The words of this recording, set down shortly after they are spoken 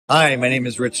Hi, my name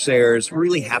is Rich Sayers.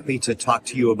 Really happy to talk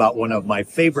to you about one of my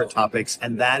favorite topics,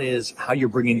 and that is how you're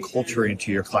bringing culture into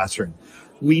your classroom.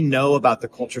 We know about the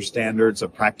culture standards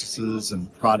of practices and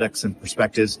products and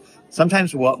perspectives.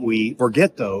 Sometimes what we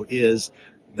forget, though, is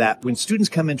that when students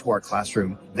come into our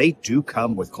classroom, they do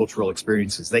come with cultural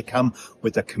experiences. They come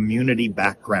with a community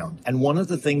background. And one of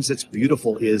the things that's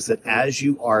beautiful is that as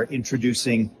you are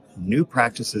introducing new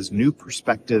practices, new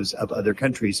perspectives of other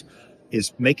countries,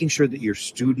 is making sure that your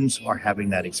students are having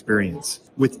that experience.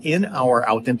 Within our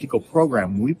Auténtico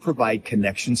program, we provide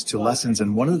connections to lessons,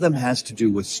 and one of them has to do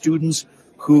with students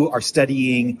who are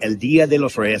studying El Día de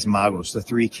los Reyes Magos, the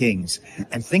Three Kings.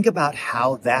 And think about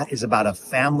how that is about a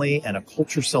family and a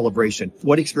culture celebration.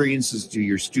 What experiences do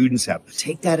your students have?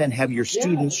 Take that and have your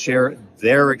students share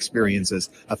their experiences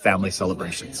of family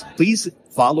celebrations. Please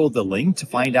follow the link to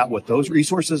find out what those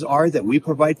resources are that we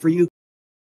provide for you.